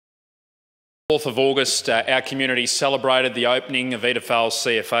4th of August, our community celebrated the opening of Edithvale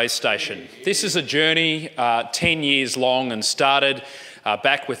CFA station. This is a journey 10 years long and started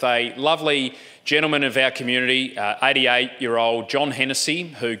back with a lovely gentleman of our community, 88-year-old John Hennessy,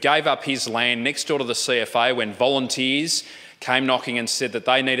 who gave up his land next door to the CFA when volunteers came knocking and said that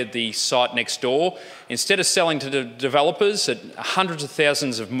they needed the site next door. Instead of selling to the developers at hundreds of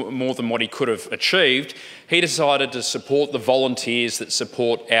thousands of more than what he could have achieved, he decided to support the volunteers that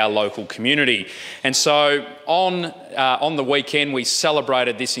support our local community. And so on the weekend, we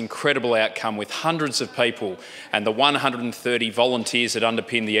celebrated this incredible outcome with hundreds of people and the 130 volunteers that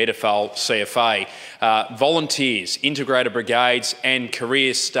underpin the Edithvale CFA. Volunteers, integrated brigades and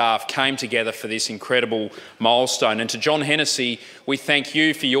career staff came together for this incredible milestone. And to John Hennessy, we thank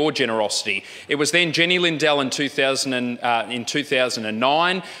you for your generosity. It was then Jenny Lindell in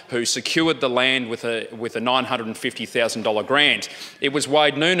 2009 who secured the land with a $950,000 grant. It was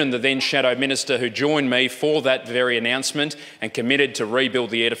Wade Noonan, the then Shadow Minister, who joined me for that very announcement and committed to rebuild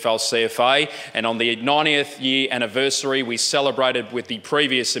the Edithvale CFA. And on the 90th year anniversary, we celebrated with the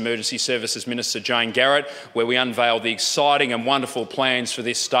previous Emergency Services Minister, Jane Garrett, where we unveiled the exciting and wonderful plans for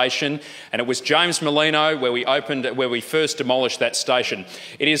this station. And it was James Molino where we first demolished that station.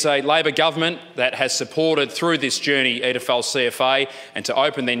 It is a Labor government that has supported through this journey Edithvale CFA, and to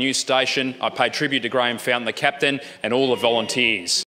open their new station, I pay tribute to Graham Fountain, the captain, and all the volunteers.